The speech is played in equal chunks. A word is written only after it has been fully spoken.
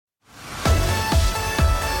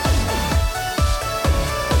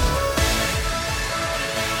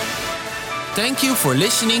Thank you for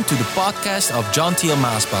listening to the podcast of John Thiel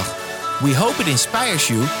Maasbach. We hope it inspires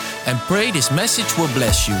you and pray this message will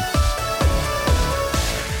bless you.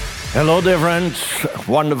 Hello, dear friends.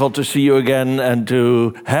 Wonderful to see you again and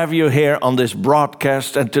to have you here on this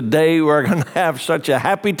broadcast. And today we're going to have such a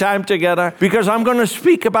happy time together because I'm going to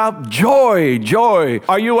speak about joy. Joy.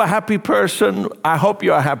 Are you a happy person? I hope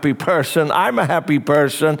you're a happy person. I'm a happy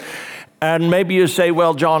person. And maybe you say,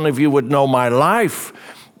 well, John, if you would know my life,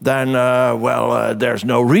 then, there's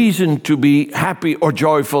no reason to be happy or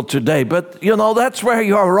joyful today. But, that's where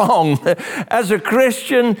you're wrong. As a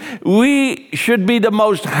Christian, we should be the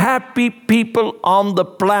most happy people on the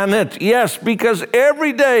planet. Yes, because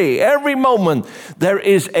every day, every moment, there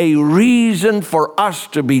is a reason for us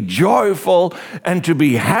to be joyful and to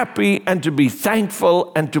be happy and to be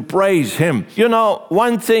thankful and to praise Him.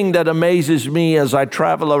 One thing that amazes me as I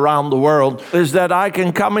travel around the world is that I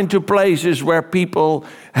can come into places where people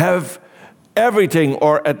have everything,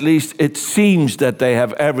 or at least it seems that they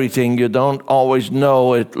have everything. You don't always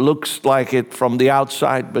know. It looks like it from the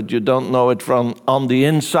outside, but you don't know it from on the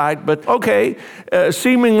inside. But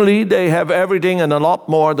seemingly they have everything and a lot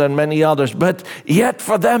more than many others. But yet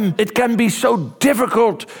for them, it can be so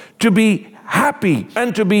difficult to be happy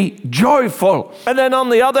and to be joyful. And then on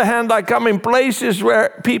the other hand, I come in places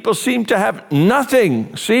where people seem to have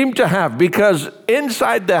nothing, because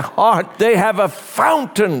inside their heart, they have a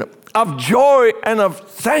fountain of joy and of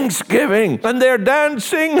thanksgiving. And they're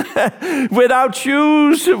dancing without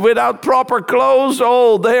shoes, without proper clothes.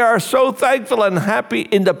 Oh, they are so thankful and happy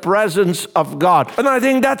in the presence of God. And I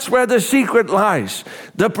think that's where the secret lies.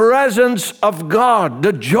 The presence of God,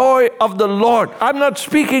 the joy of the Lord. I'm not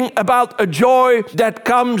speaking about a joy that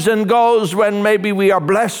comes and goes when maybe we are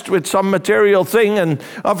blessed with some material thing. And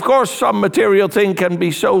of course, some material thing can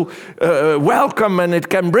be so welcome and it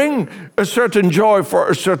can bring a certain joy for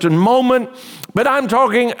a certain moment, but I'm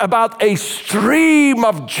talking about a stream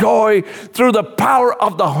of joy through the power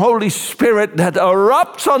of the Holy Spirit that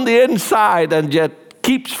erupts on the inside and yet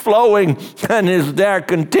keeps flowing and is there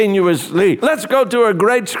continuously. Let's go to a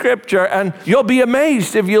great scripture, and you'll be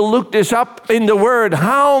amazed if you look this up in the Word,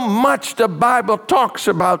 how much the Bible talks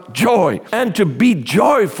about joy and to be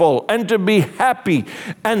joyful and to be happy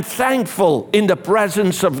and thankful in the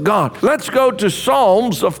presence of God. Let's go to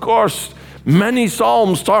Psalms, of course. Many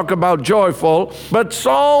Psalms talk about joyful, but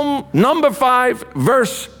Psalm number 5,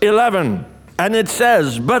 verse 11, and it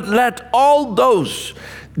says, "But let all those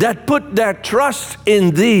that put their trust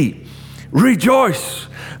in thee rejoice.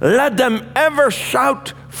 Let them ever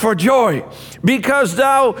shout for joy, because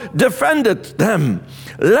thou defendest them.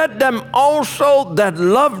 Let them also that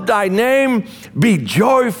love thy name be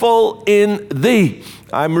joyful in thee."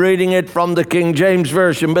 I'm reading it from the King James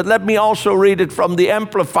Version, but let me also read it from the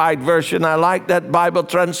Amplified Version. I like that Bible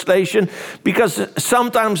translation because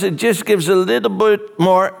sometimes it just gives a little bit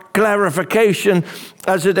more clarification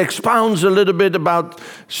as it expounds a little bit about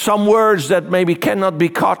some words that maybe cannot be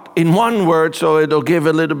caught in one word, so it'll give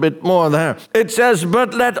a little bit more there. It says,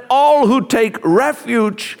 "But let all who take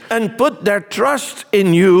refuge and put their trust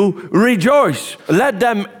in you rejoice. Let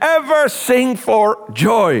them ever sing for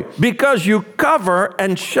joy, because you cover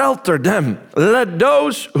and shelter them. Let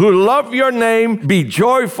those who love your name be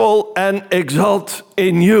joyful and exult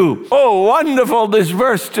in you." Oh, wonderful, this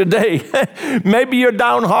verse today. Maybe you're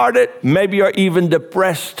downhearted. Maybe you're even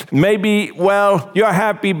depressed. Maybe, you're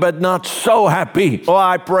happy but not so happy. Oh,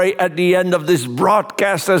 I pray at the end of this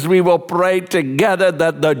broadcast as we will pray together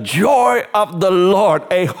that the joy of the Lord,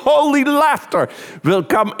 a holy laughter, will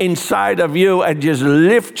come inside of you and just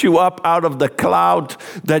lift you up out of the cloud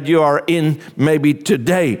that you are in maybe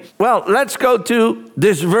today. Well, let's go to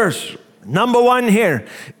this verse. Number 1 here,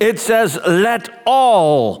 it says, "Let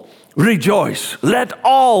all rejoice." Let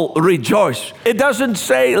all rejoice. It doesn't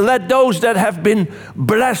say let those that have been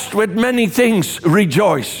blessed with many things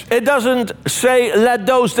rejoice. It doesn't say let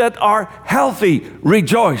those that are healthy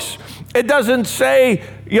rejoice. It doesn't say,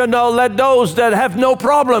 let those that have no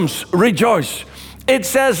problems rejoice. It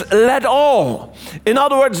says let all. In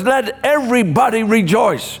other words, let everybody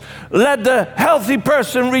rejoice. Let the healthy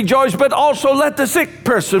person rejoice, but also let the sick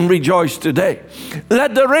person rejoice today.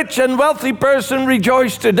 Let the rich and wealthy person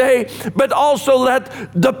rejoice today, but also let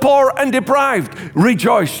the poor and deprived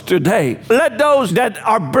rejoice today. Let those that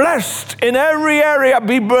are blessed in every area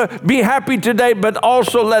be happy today, but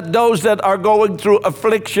also let those that are going through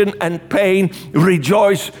affliction and pain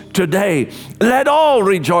rejoice today. Let all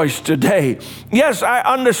rejoice today. Yes, I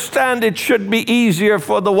understand it should be easier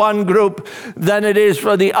for the one group than it is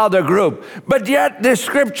for the other group. But yet the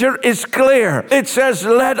scripture is clear. It says,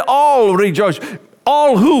 let all rejoice.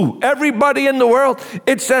 All who? Everybody in the world?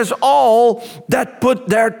 It says all that put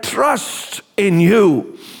their trust in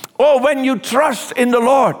you. Oh, when you trust in the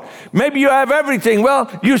Lord, maybe you have everything.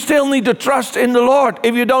 Well, you still need to trust in the Lord.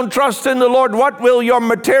 If you don't trust in the Lord, what will your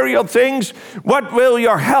material things, what will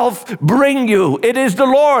your health bring you? It is the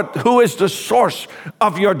Lord who is the source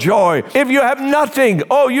of your joy. If you have nothing,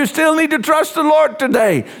 oh, you still need to trust the Lord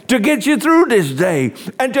today to get you through this day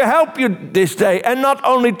and to help you this day. And not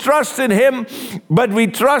only trust in Him, but we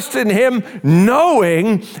trust in Him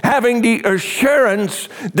knowing, having the assurance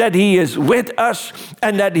that He is with us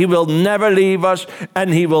and that He will never leave us and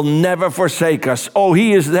He will never forsake us. Oh,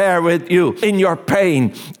 He is there with you in your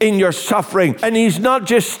pain, in your suffering. And He's not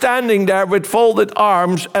just standing there with folded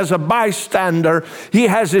arms as a bystander. He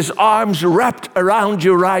has His arms wrapped around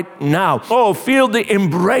you right now. Oh, feel the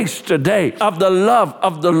embrace today of the love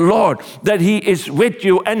of the Lord, that He is with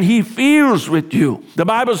you and He feels with you. The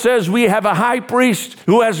Bible says we have a high priest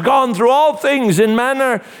who has gone through all things in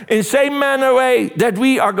same manner way that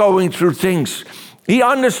we are going through things. He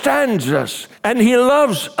understands us and He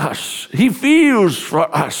loves us. He feels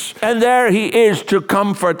for us. And there He is to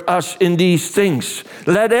comfort us in these things.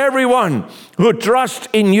 Let everyone who trusts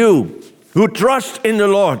in you, who trusts in the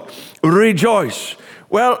Lord, rejoice.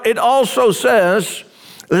 Well, it also says,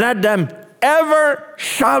 let them ever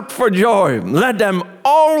shout for joy. Let them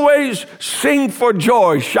always sing for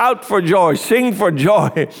joy. Shout for joy. Sing for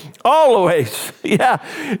joy. Always. Yeah,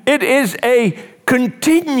 it is a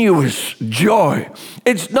continuous joy.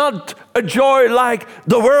 It's not a joy like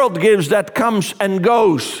the world gives that comes and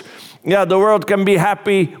goes. Yeah, the world can be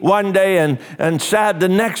happy one day and sad the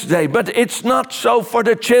next day, but it's not so for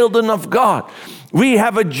the children of God. We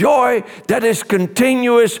have a joy that is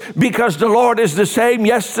continuous because the Lord is the same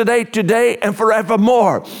yesterday, today, and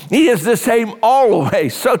forevermore. He is the same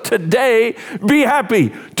always. So today, be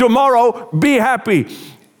happy. Tomorrow, be happy.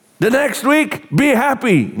 The next week, be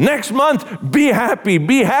happy. Next month, be happy.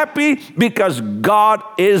 Be happy because God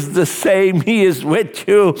is the same. He is with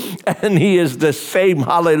you and He is the same.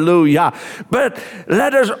 Hallelujah. But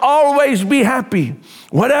let us always be happy.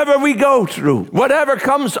 Whatever we go through, whatever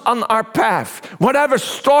comes on our path, whatever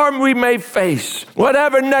storm we may face,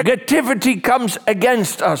 whatever negativity comes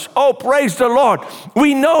against us, oh, praise the Lord.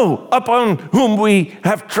 We know upon whom we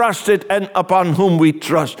have trusted and upon whom we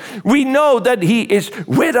trust. We know that He is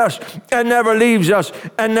with us and never leaves us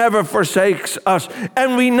and never forsakes us.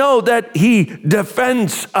 And we know that He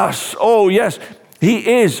defends us. Oh, yes.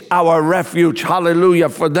 He is our refuge. Hallelujah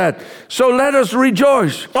for that. So let us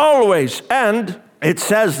rejoice always. And it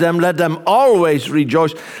says let them always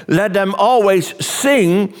rejoice. Let them always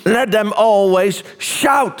sing. Let them always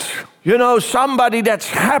shout. You know, somebody that's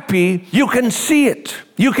happy, you can see it.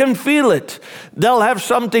 You can feel it. They'll have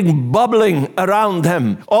something bubbling around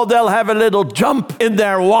them. Or they'll have a little jump in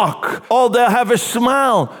their walk. Or they'll have a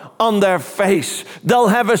smile on their face. They'll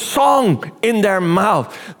have a song in their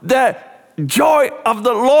mouth. The joy of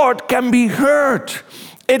the Lord can be heard.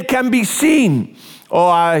 It can be seen. Oh,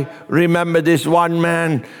 I remember this one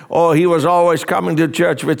man. Oh, he was always coming to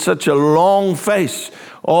church with such a long face.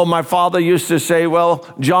 Oh, my father used to say, well,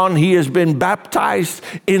 John, he has been baptized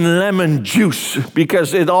in lemon juice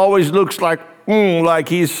because it always looks like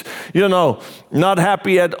he's, not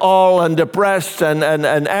happy at all and depressed and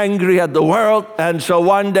angry at the world. And so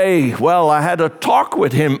one day, well, I had a talk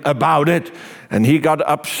with him about it and he got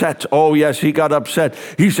upset. Oh, yes, he got upset.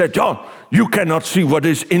 He said, John, you cannot see what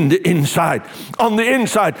is in the inside. On the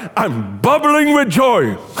inside, I'm bubbling with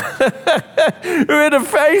joy. With a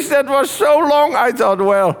face that was so long, I thought,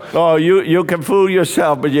 well, oh, you can fool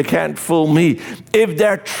yourself, but you can't fool me. If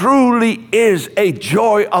there truly is a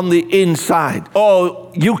joy on the inside,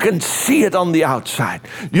 oh, you can see it on the outside.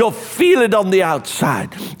 You'll feel it on the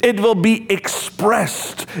outside. It will be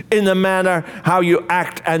expressed in the manner how you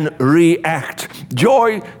act and react.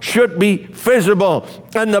 Joy should be visible.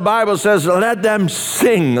 And the Bible says, let them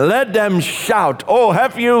sing, let them shout. Oh,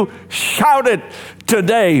 have you shouted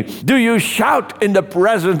today? Do you shout in the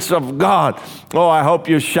presence of God? Oh, I hope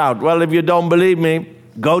you shout. Well, if you don't believe me,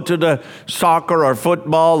 go to the soccer or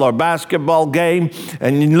football or basketball game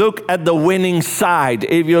and you look at the winning side.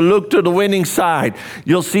 If you look to the winning side,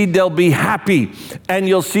 you'll see they'll be happy. And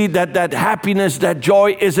you'll see that happiness, that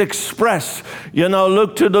joy is expressed.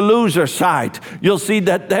 Look to the loser side. You'll see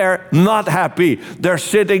that they're not happy. They're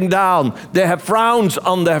sitting down. They have frowns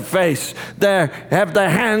on their face. They have their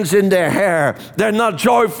hands in their hair. They're not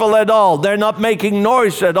joyful at all. They're not making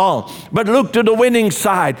noise at all. But look to the winning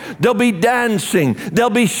side. They'll be dancing. They'll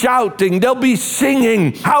be shouting. They'll be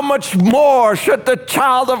singing. How much more should the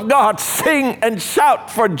child of God sing and shout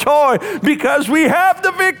for joy? Because we have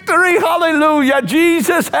the victory. Hallelujah.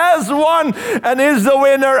 Jesus has won and is the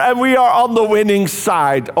winner, and we are on the winning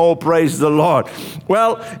side. Oh, praise the Lord.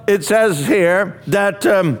 Well, it says here that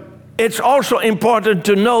it's also important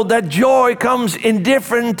to know that joy comes in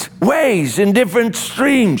different ways, in different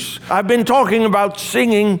streams. I've been talking about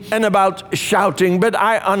singing and about shouting, but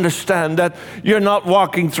I understand that you're not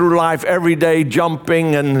walking through life every day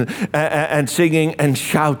jumping and singing and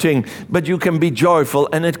shouting, but you can be joyful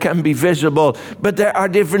and it can be visible. But there are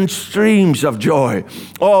different streams of joy.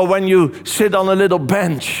 Or when you sit on a little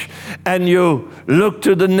bench and you look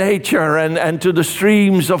to the nature and to the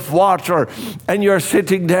streams of water, and you're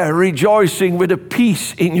sitting there rejoicing with a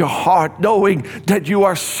peace in your heart, knowing that you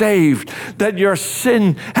are saved, that your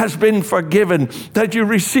sin has been forgiven, that you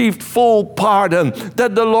received full pardon,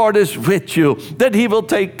 that the Lord is with you, that He will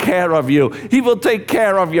take care of you. He will take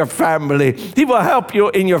care of your family. He will help you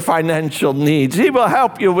in your financial needs. He will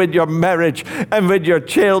help you with your marriage and with your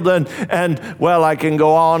children. And, well, I can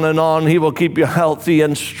go on and on. He will keep you healthy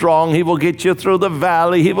and strong. He will get you through the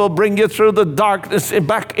valley. He will bring you through the darkness and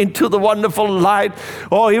back into the wonderful light.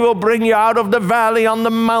 Or He will bring you out of the valley on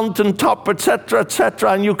the mountaintop, etc.,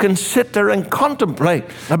 etc. And you can sit there and contemplate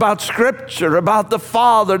about Scripture, about the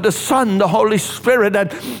Father, the Son, the Holy Spirit.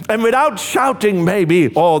 And without shouting maybe,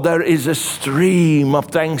 there is a stream of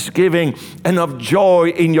thanksgiving and of joy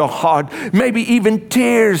in your heart. Maybe even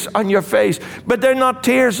tears on your face. But they're not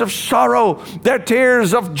tears of sorrow. They're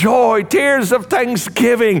tears of joy, tears of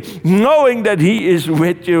thanksgiving, knowing that He is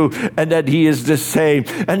with you and that He is the same.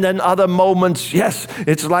 And then other moments, yes,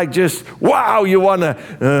 it's like just, wow, you want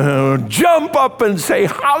to jump up and say,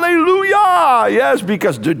 hallelujah. Yes,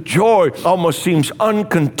 because the joy almost seems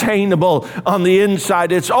uncontainable on the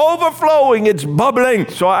inside. It's overflowing, it's bubbling.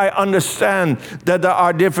 So I understand that there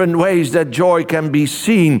are different ways that joy can be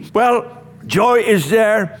seen. Well, joy is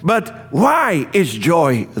there, but why is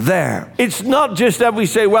joy there? It's not just that we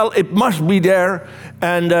say, well, it must be there,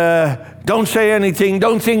 and don't say anything,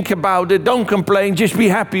 don't think about it, don't complain, just be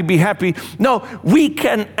happy, be happy. No, we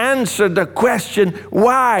can answer the question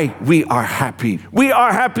why we are happy. We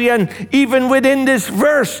are happy, and even within this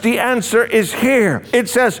verse, the answer is here. It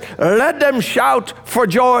says, let them shout for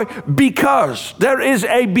joy because. There is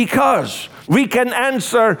a because. We can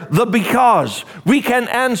answer the because. We can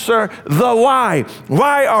answer the why.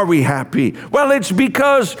 Why are we happy? Well, it's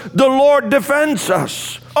because the Lord defends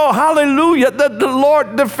us. Oh, hallelujah, that the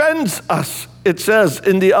Lord defends us. It says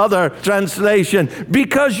in the other translation,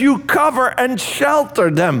 because you cover and shelter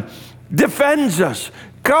them. Defends us,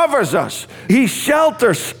 covers us. He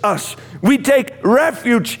shelters us. We take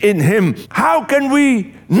refuge in Him. How can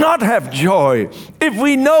we not have joy if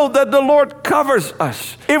we know that the Lord covers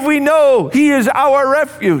us? If we know He is our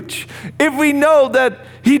refuge? If we know that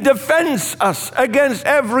He defends us against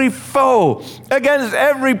every foe, against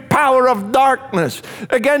every power of darkness,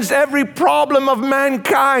 against every problem of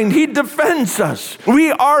mankind? He defends us.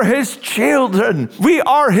 We are His children. We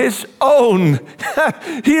are His own.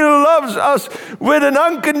 He loves us with an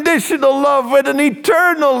unconditional love, with an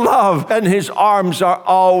eternal love. And His arms are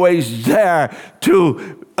always there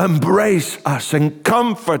to embrace us and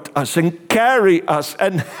comfort us and carry us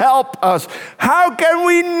and help us. How can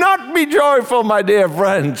we not be joyful, my dear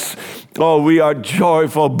friends? Oh, we are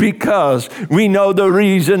joyful because we know the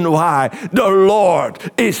reason why. The Lord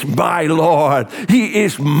is my Lord. He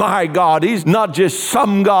is my God. He's not just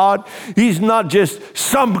some God. He's not just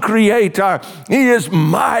some creator. He is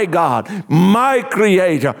my God, my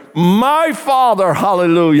creator, my Father.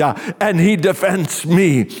 Hallelujah. And He defends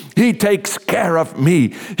me. He takes care of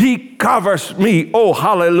me. He covers me. Oh,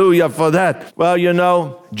 hallelujah for that. Well, you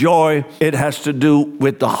know, joy, it has to do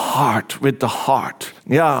with the heart,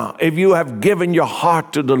 Yeah, if you have given your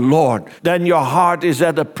heart to the Lord, then your heart is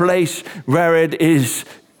at a place where it is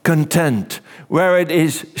content, where it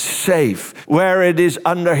is safe, where it is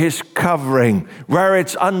under His covering, where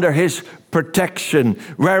it's under His protection,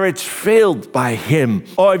 where it's filled by Him.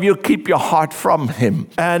 Or if you keep your heart from Him,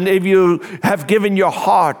 and if you have given your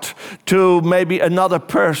heart to maybe another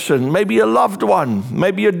person, maybe a loved one,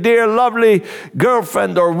 maybe a dear lovely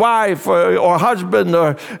girlfriend or wife or husband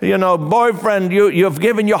or boyfriend, you've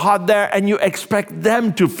given your heart there and you expect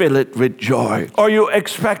them to fill it with joy. Or you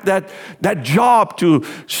expect that job to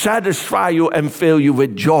satisfy you you and fill you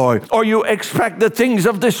with joy. Or you expect the things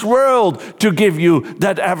of this world to give you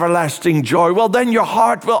that everlasting joy. Well, then your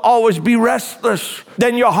heart will always be restless.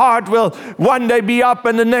 Then your heart will one day be up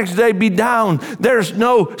and the next day be down. There's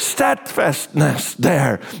no steadfastness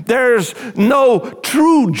there. There's no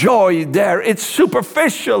true joy there. It's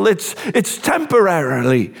superficial. It's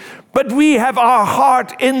temporarily. But we have our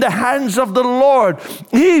heart in the hands of the Lord.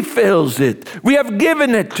 He fills it. We have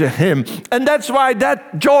given it to Him. And that's why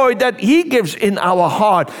that joy that He gives in our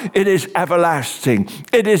heart, it is everlasting.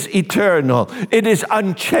 It is eternal. It is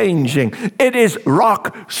unchanging. It is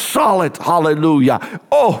rock solid. Hallelujah.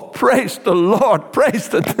 Oh, praise the Lord. Praise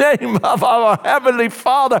the name of our Heavenly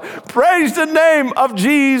Father. Praise the name of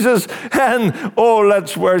Jesus. And oh,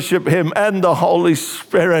 let's worship Him and the Holy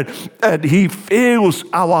Spirit. And He fills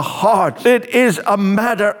our heart. It is a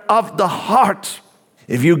matter of the heart.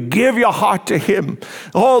 If you give your heart to Him,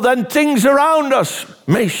 oh, then things around us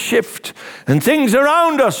may shift and things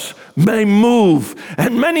around us may move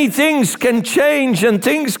and many things can change and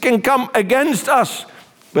things can come against us.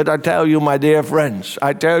 But I tell you, my dear friends,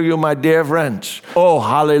 oh,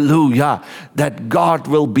 hallelujah, that God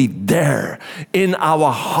will be there in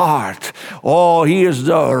our heart. Oh, He is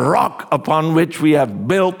the rock upon which we have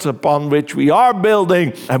built, upon which we are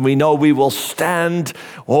building, and we know we will stand,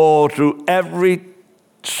 oh, through every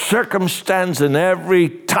circumstance and every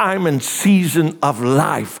time and season of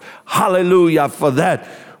life. Hallelujah for that.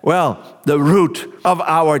 Well, the root of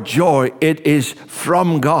our joy, it is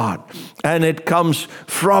from God, and it comes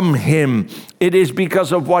from Him. It is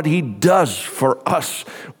because of what He does for us.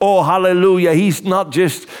 Oh, hallelujah. He's not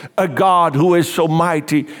just a God who is so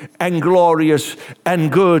mighty and glorious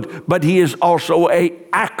and good, but He is also an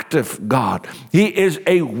active God. He is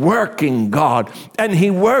a working God, and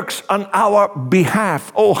He works on our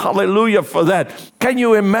behalf. Oh, hallelujah for that. Can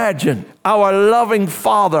you imagine our loving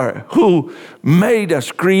Father who made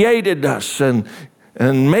us, created us, and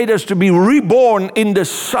made us to be reborn in the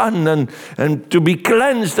Son and to be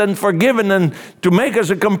cleansed and forgiven and to make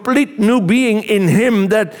us a complete new being in Him,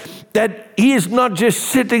 that He is not just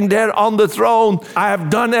sitting there on the throne. I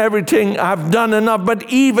have done everything. I've done enough. But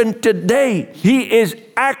even today, He is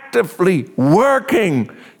actively working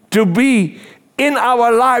to be in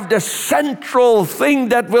our life the central thing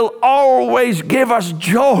that will always give us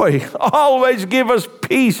joy, always give us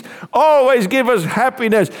peace, always give us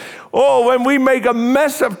happiness. Oh, when we make a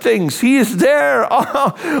mess of things, He is there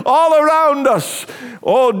all around us,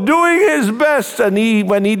 oh, doing His best. And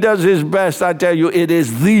when He does His best, I tell you, it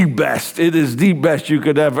is the best. It is the best you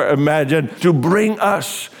could ever imagine to bring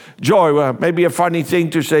us joy. Well, maybe a funny thing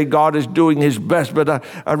to say God is doing His best, but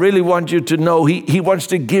I really want you to know He wants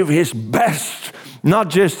to give His best, not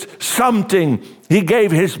just something. He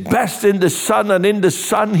gave His best in the Son, and in the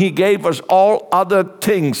Son He gave us all other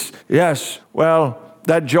things. Yes, well,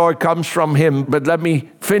 that joy comes from Him. But let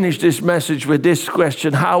me finish this message with this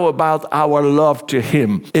question. How about our love to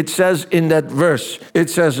Him? It says in that verse,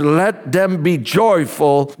 it says, let them be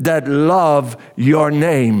joyful that love your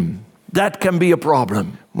name. That can be a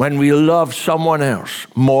problem when we love someone else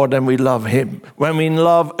more than we love Him. When we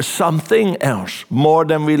love something else more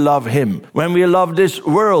than we love Him. When we love this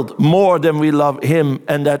world more than we love Him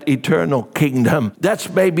and that eternal kingdom. That's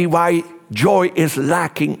maybe why joy is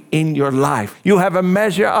lacking in your life. You have a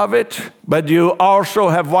measure of it, but you also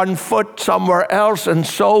have one foot somewhere else, and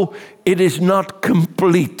so it is not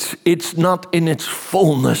complete. It's not in its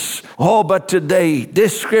fullness. Oh, but today,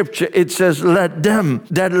 this scripture, it says, let them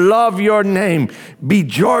that love your name be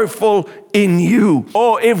joyful in you.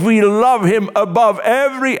 Oh, if we love Him above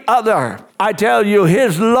every other, I tell you,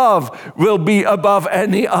 His love will be above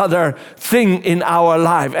any other thing in our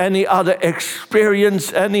life, any other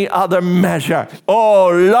experience, any other measure. Oh,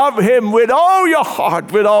 love Him with all your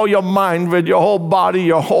heart, with all your mind, with your whole body,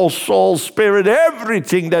 your whole soul, spirit,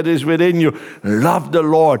 everything that is within you. Love the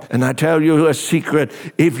Lord. And I tell you a secret,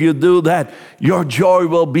 if you do that, your joy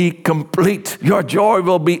will be complete. Your joy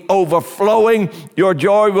will be overflowing. Your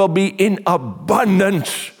joy will be in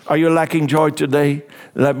abundance. Are you lacking joy today?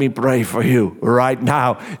 Let me pray for you right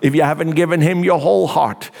now. If you haven't given Him your whole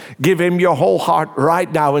heart, give Him your whole heart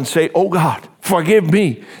right now and say, oh God, forgive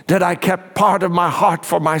me that I kept part of my heart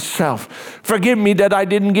for myself. Forgive me that I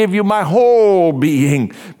didn't give you my whole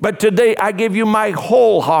being. But today I give you my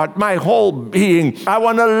whole heart, my whole being. I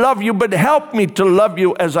want to love you, but help me to love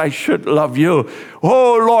you as I should love you.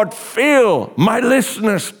 Oh Lord, fill my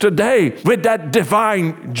listeners today with that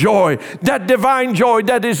divine joy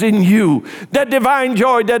that is in you, that divine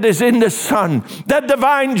joy that is in the Son, that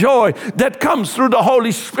divine joy that comes through the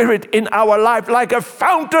Holy Spirit in our life like a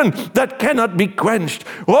fountain that cannot be quenched.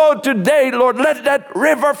 Oh, today, Lord, let that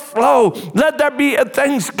river flow. Let there be a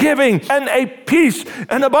thanksgiving and a peace,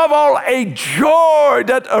 and above all, a joy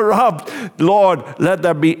that erupts. Lord, let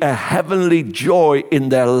there be a heavenly joy in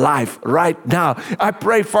their life right now. I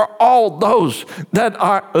pray for all those that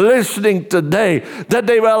are listening today, that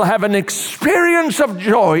they will have an experience of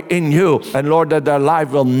joy in you. And Lord, that their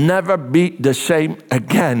life will never be the same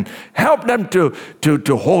again. Help them to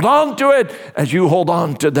hold on to it as you hold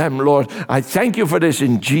on to them, Lord. I thank you for this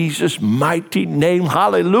in Jesus' mighty name.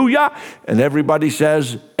 Hallelujah. And everybody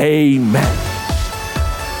says, amen.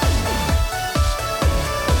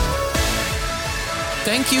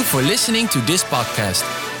 Thank you for listening to this podcast.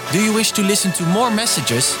 Do you wish to listen to more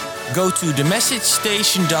messages? Go to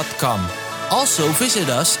themessagestation.com. Also visit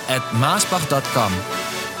us at maasbach.com.